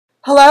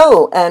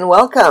Hello and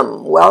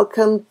welcome.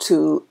 Welcome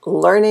to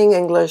Learning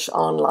English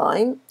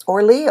Online,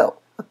 or LEO,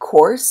 a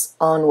course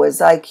on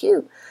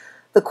WizIQ.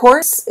 The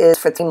course is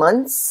for 3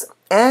 months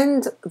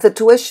and the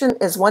tuition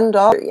is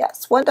 $1.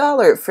 Yes,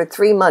 $1 for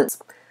 3 months.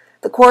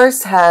 The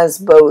course has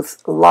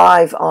both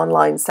live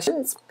online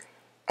sessions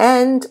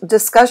and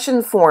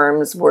discussion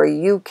forums where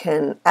you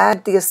can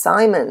add the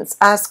assignments,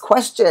 ask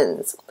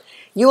questions.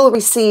 You will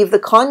receive the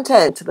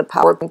content, the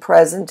PowerPoint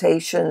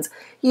presentations,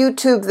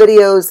 YouTube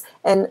videos,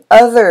 and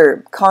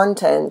other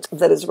content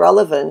that is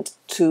relevant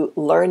to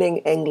learning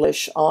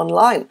English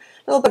online. A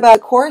little bit about the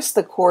course.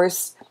 The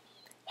course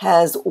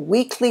has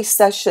weekly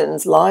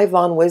sessions live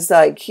on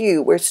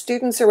WizIQ where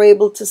students are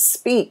able to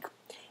speak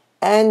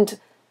and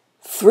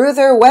through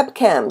their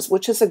webcams,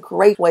 which is a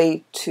great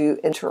way to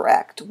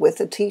interact with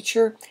the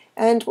teacher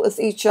and with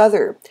each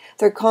other.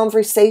 There are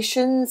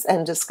conversations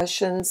and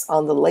discussions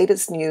on the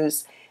latest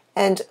news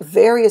and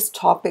various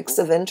topics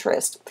of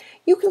interest.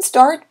 You can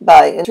start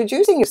by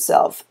introducing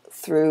yourself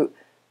through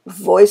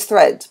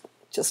VoiceThread.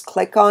 Just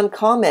click on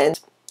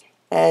comment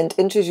and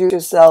introduce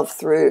yourself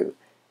through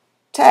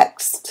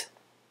text,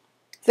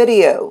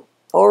 video,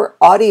 or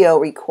audio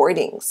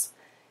recordings.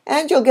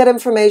 And you'll get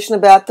information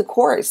about the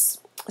course.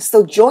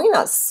 So join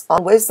us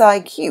on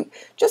WizIQ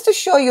just to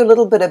show you a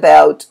little bit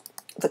about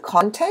the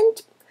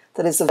content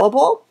that is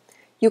available.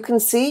 You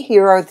can see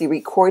here are the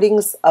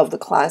recordings of the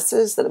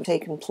classes that have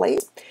taken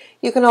place.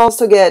 You can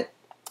also get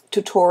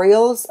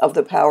tutorials of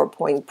the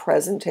PowerPoint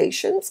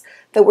presentations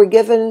that were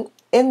given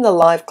in the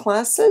live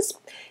classes.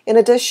 In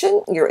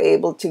addition, you're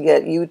able to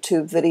get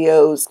YouTube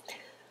videos,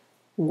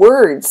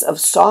 words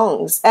of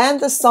songs, and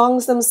the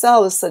songs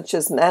themselves, such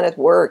as Man at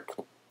Work.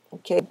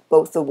 Okay,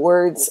 both the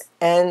words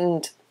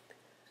and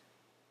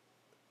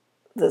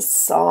the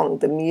song,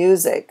 the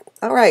music.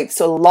 All right,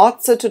 so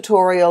lots of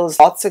tutorials,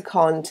 lots of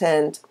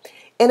content.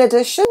 In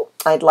addition,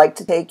 I'd like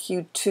to take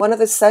you to one of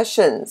the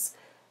sessions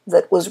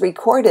that was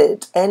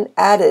recorded and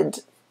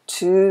added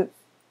to,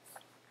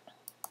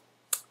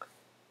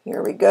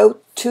 here we go,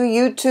 to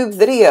YouTube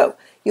video.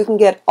 You can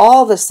get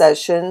all the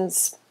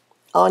sessions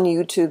on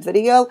YouTube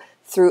video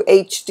through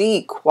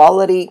HD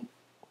quality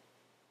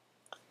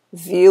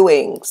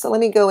viewing. So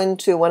let me go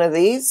into one of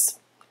these.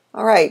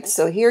 All right,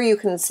 so here you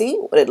can see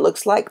what it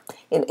looks like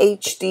in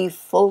HD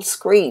full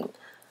screen.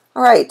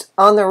 All right,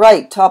 on the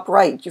right, top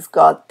right, you've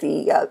got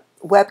the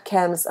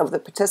webcams of the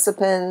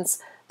participants,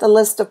 the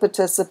list of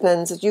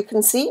participants. As you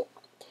can see,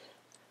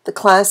 the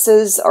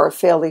classes are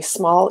fairly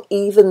small,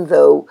 even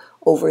though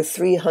over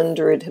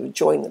 300 have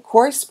joined the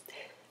course.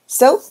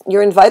 So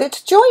you're invited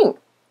to join.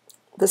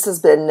 This has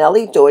been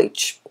Nellie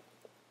Deutsch,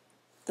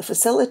 the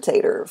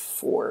facilitator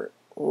for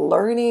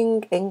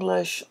Learning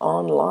English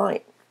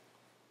Online.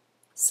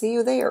 See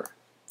you there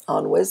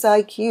on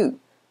WizIQ.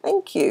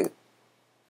 Thank you.